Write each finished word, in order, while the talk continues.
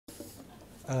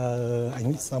I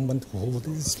need someone to hold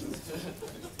this.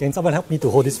 Can someone help me to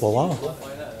hold this for a while?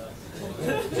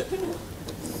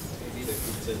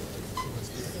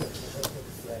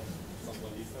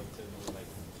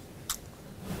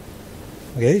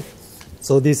 Okay,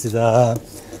 so this is okay,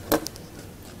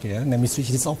 let me switch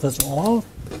this off first of all.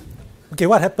 Okay,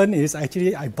 what happened is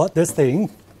actually I bought this thing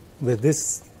with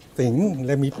this thing.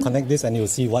 Let me connect this and you'll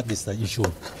see what is the issue.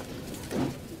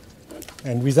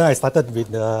 And reason I started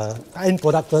with the end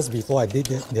product first before I did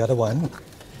the other one,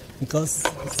 because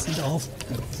it's it off.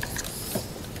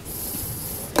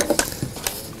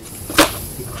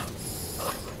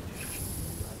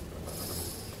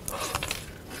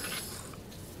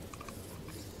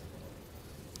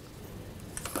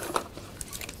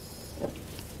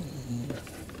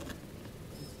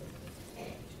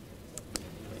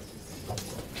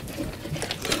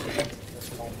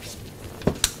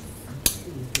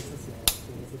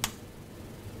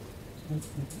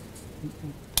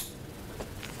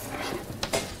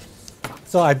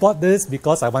 So I bought this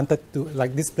because I wanted to,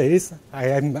 like this place,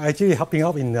 I am actually helping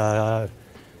out in the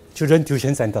children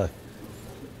tuition center.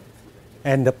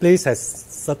 And the place has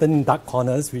certain dark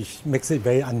corners which makes it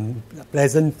very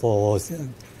unpleasant for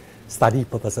study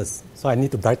purposes. So I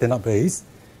need to brighten up place,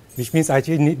 which means I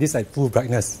actually need this at full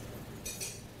brightness.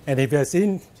 And if you have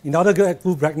seen, in order to get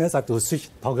full brightness, I have to switch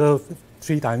toggle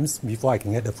 3 times before I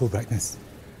can get the full brightness.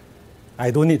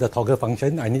 I don't need the toggle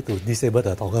function, I need to disable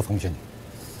the toggle function.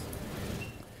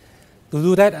 To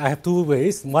do that, I have 2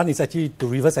 ways. One is actually to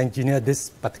reverse engineer this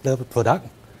particular product,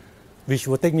 which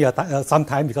will take me some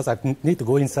time because I need to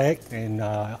go inside and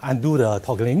undo the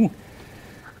toggling.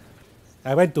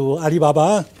 I went to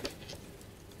Alibaba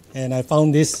and I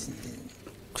found this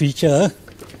creature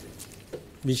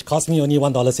which cost me only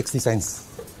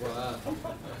 $1.60. Wow.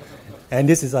 And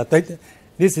this is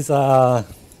a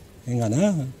hang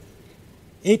on,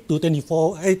 8 to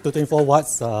 24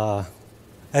 watts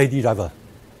LED driver.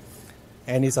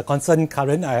 And it's a constant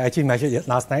current. I actually measured it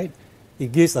last night.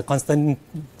 It gives a constant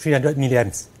 300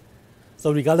 milliamps.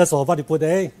 So regardless of what you put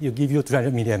there, it give you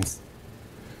 300 milliamps.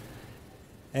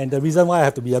 And the reason why I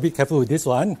have to be a bit careful with this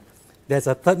one, there's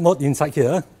a third mode inside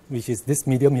here, which is this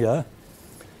medium here.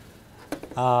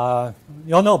 You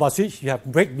all know about switch, you have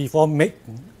break before make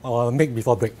or make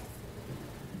before break.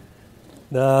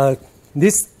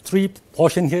 This 3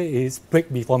 portion here is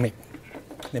break before make.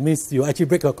 That means you actually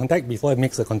break a contact before it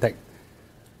makes a contact.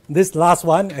 This last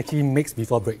one actually makes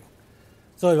before break.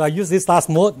 So if I use this last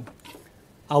mode,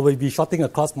 I will be shorting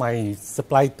across my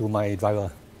supply to my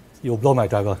driver. It will blow my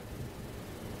driver.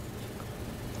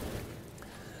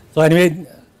 So anyway,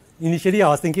 initially I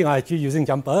was thinking of actually using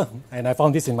jumper, and I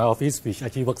found this in my office, which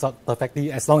actually works out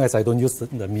perfectly as long as I don't use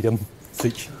the medium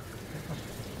switch.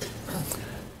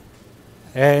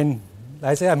 And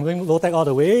like I say, I'm going low tech all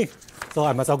the way, so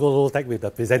I must well go low tech with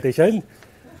the presentation.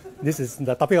 This is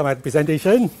the topic of my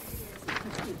presentation.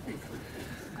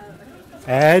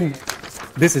 And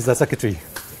this is the circuitry.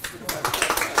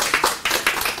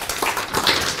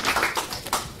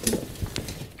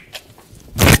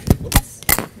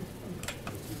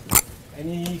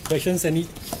 Any questions? Any?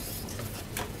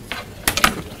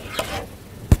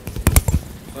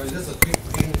 Sorry, just a quick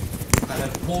thing. I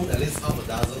have pulled at least half a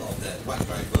dozen of that white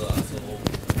driver, so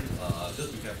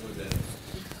just be careful with that.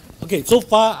 Okay, so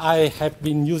far I have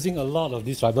been using a lot of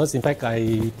these drivers. In fact,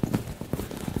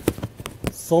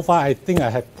 so far I think I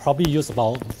have probably used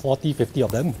about 40, 50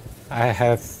 of them. I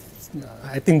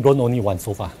think blown only one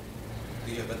so far.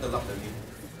 Do you have better luck than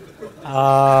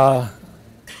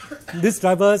me? These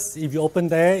drivers, if you open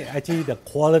there, actually the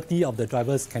quality of the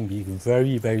drivers can be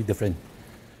very, very different.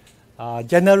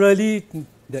 Generally,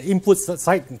 the input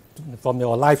side from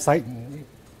your live side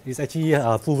is actually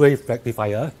a full-wave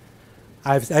rectifier.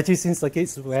 I've actually seen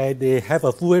circuits where they have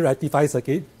a full-wave rectifier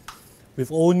circuit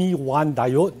with only one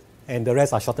diode and the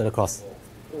rest are shorted across.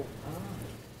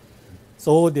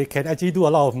 So they can actually do a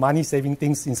lot of money-saving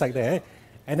things inside there.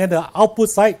 And then the output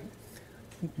side,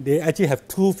 they actually have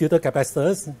 2 filter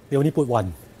capacitors. They only put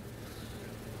 1.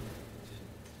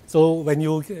 So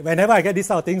whenever I get this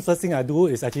sort of thing, first thing I do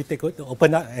is actually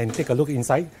open up and take a look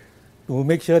inside to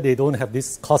make sure they don't have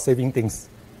these cost-saving things.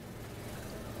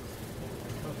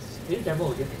 Can you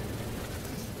demo again?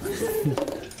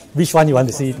 Which one you want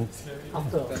to see?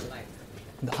 After.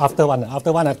 The after one.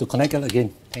 After one, I have to connect it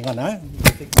again. Hang on,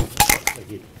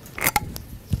 again.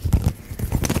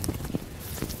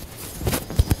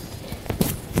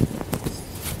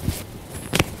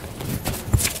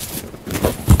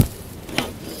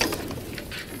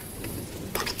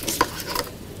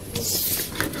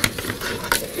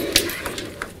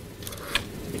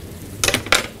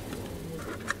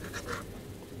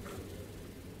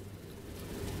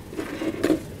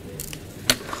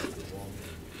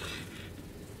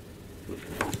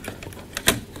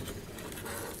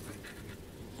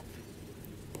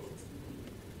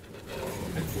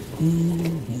 Okay,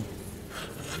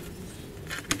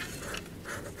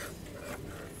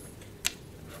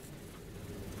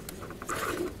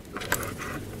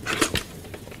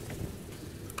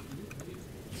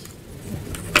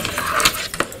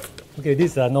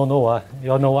 this no.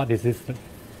 You all know what this is? No.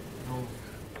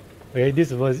 Okay,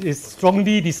 this is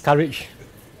strongly discouraged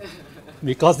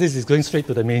because this is going straight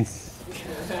to the mains.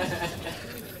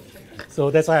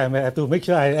 So that's why I have to make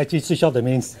sure I actually switch off the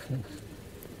mains.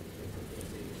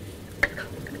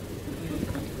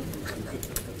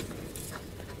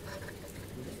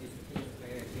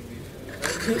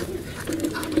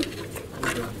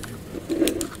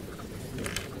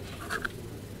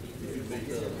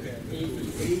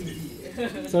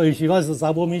 So if she wants to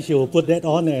sabo me, she will put that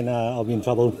on and I'll be in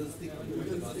trouble.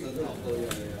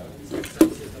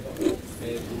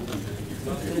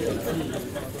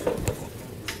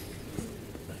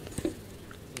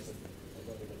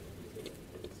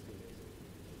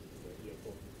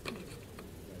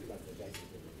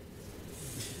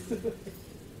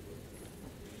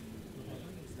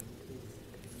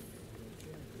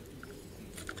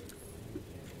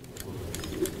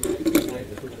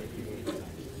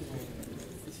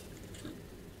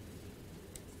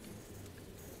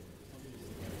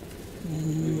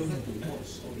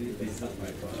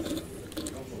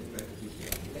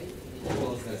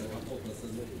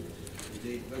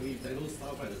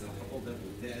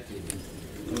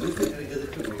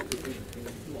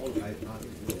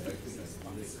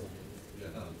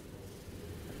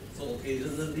 So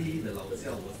occasionally the 老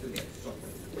教 will still get shot.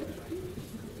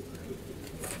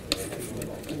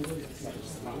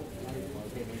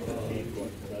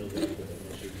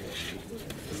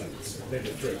 Then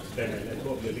the trip, then I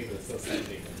hope the leader still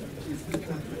standing.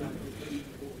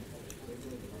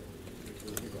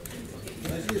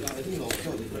 Actually, I think 老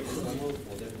教 is very normal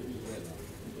for them to do that.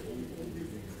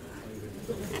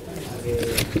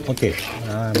 Okay,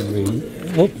 I'm ready.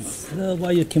 Oops, the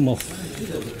wire came off.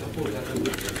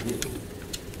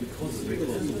 Because we go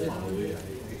so far away,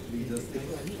 we just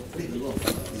take a lot of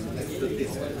extra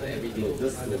things,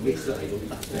 just to make sure I don't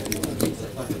touch that.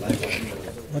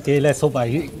 Okay, let's hope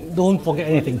I don't forget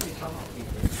anything.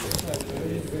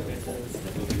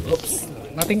 Oops,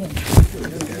 nothing.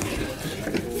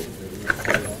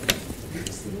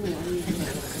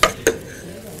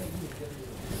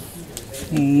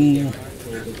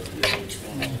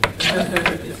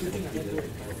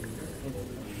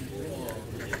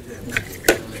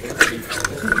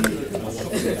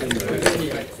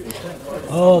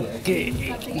 Okay.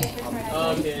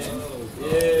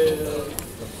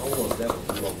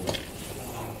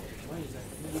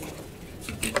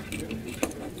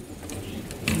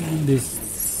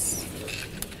 This,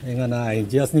 hang on, I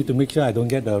just need to make sure I don't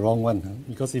get the wrong one,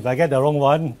 because if I get the wrong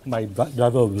one, my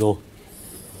driver will blow.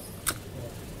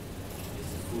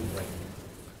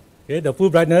 Okay, the full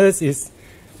brightness is,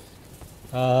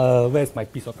 where's my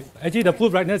piece of paper? Actually, the full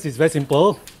brightness is very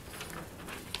simple.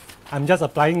 I'm just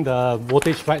applying the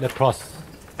voltage right across.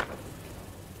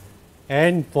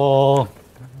 And for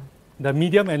the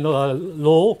medium and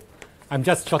low, I'm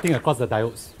just shorting across the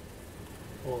diodes.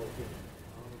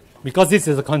 Because this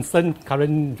is a constant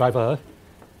current driver,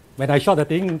 when I short the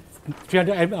thing,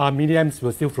 300 milliamps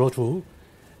will still flow through.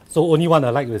 So only one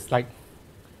light will light.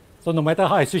 So no matter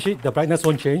how I switch it, the brightness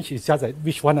won't change. It's just that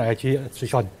which one I actually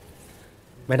switch on.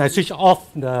 When I switch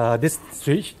off this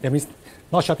switch, that means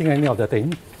not shorting any of the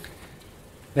thing,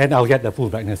 then I'll get the full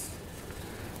brightness.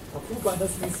 The full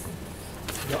brightness means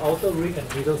the outer ring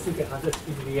and middle still get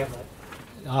 150 milliamp,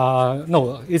 right?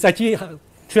 No, it's actually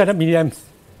 300 milliamps.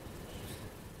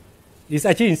 It's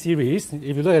actually in series. If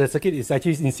you look at the circuit, it's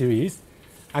actually in series.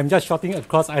 I'm just shorting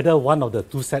across either one of the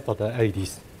two sets of the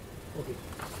LEDs. Okay.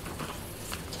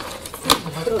 So no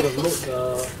matter the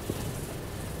load,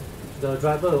 the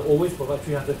driver will always provide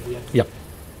 300 milliamps. Yep.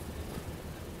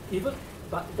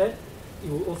 But then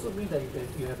it will also mean that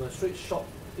if you have a straight short,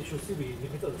 it should still be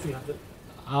limited to 300.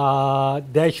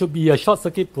 There should be a short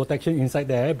circuit protection inside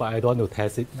there, but I don't want to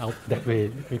test it out that way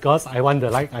because I want the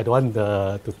light. I don't want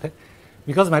to test.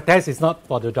 Because my test is not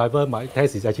for the driver, my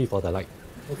test is actually for the light.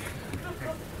 Okay.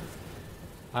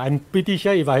 I'm pretty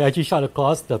sure if I actually short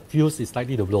across, the fuse is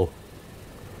likely to blow.